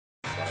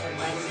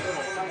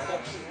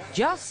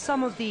just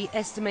some of the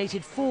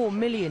estimated 4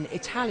 million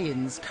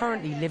Italians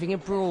currently living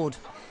abroad.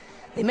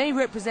 They may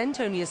represent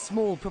only a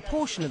small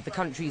proportion of the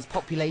country's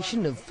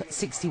population of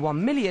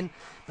 61 million,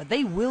 but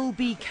they will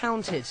be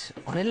counted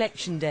on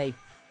election day.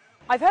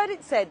 I've heard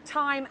it said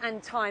time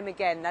and time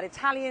again that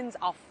Italians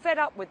are fed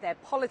up with their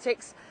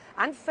politics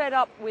and fed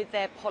up with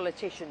their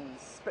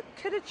politicians. But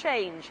could a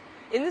change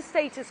in the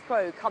status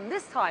quo come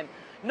this time,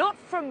 not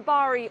from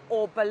Bari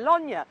or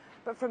Bologna,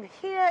 but from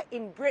here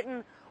in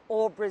Britain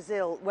or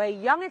Brazil, where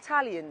young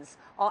Italians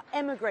are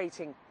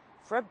emigrating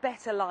for a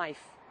better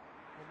life?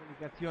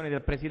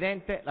 Del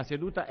Presidente, la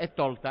seduta è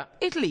tolta.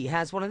 Italy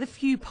has one of the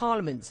few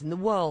parliaments in the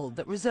world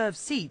that reserve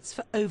seats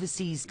for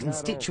overseas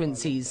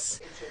constituencies.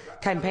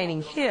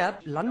 Campaigning here,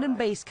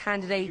 London-based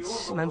candidate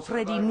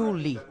Manfredi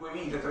Nulli.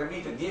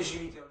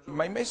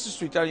 My message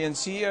to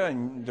Italians here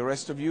and the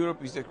rest of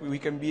Europe is that we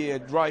can be a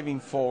driving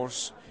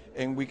force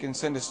and we can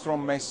send a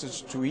strong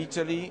message to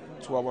Italy,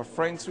 to our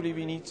friends who live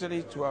in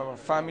Italy, to our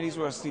families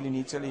who are still in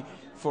Italy,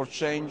 for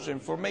change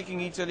and for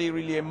making Italy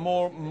really a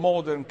more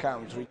modern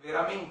country.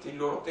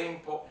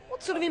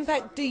 What sort of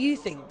impact do you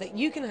think that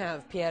you can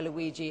have,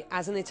 Pierluigi,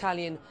 as an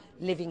Italian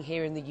living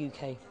here in the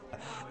UK?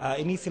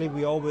 In Italy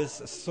we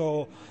always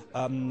so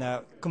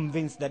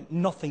convinced that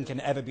nothing can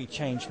ever be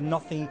changed,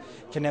 nothing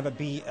can ever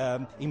be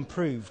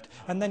improved.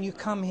 And then you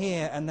come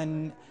here and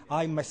then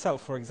I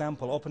myself, for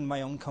example, opened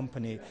my own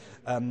company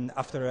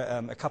after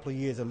a couple of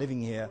years of living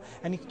here,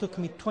 and it took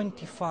me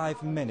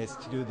 25 minutes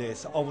to do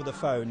this over the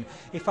phone.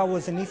 If I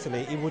was in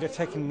Italy, it would have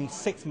taken me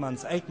 6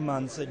 months, 8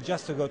 months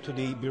just to go to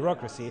the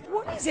bureaucracy.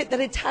 What is it that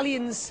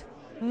Italians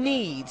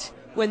need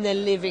when they're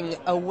living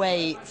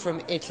away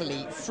from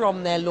Italy,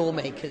 from their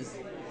lawmakers?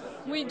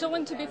 We don't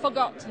want to be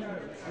forgotten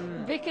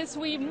because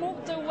we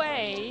moved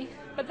away,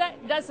 but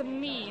that doesn't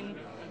mean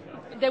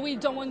that we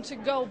don't want to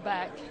go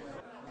back.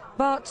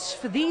 But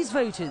for these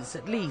voters,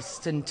 at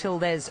least until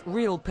there's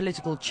real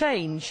political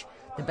change,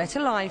 the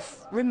better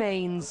life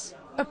remains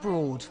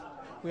abroad.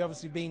 We've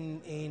obviously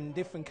been in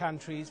different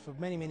countries for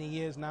many, many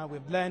years now.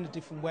 We've learned a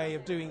different way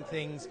of doing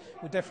things.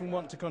 We definitely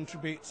want to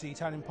contribute to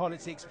Italian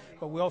politics,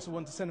 but we also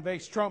want to send a very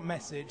strong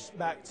message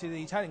back to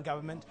the Italian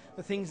government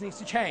that things need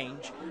to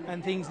change,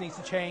 and things need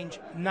to change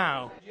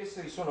now.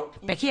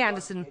 Becky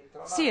Anderson,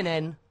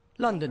 CNN,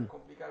 London.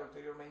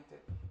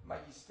 Ma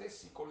gli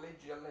stessi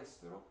collegi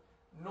all'estero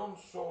non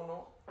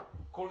sono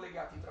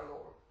collegati tra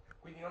loro.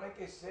 Quindi non è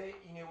che se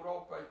in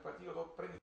Europa il partito prende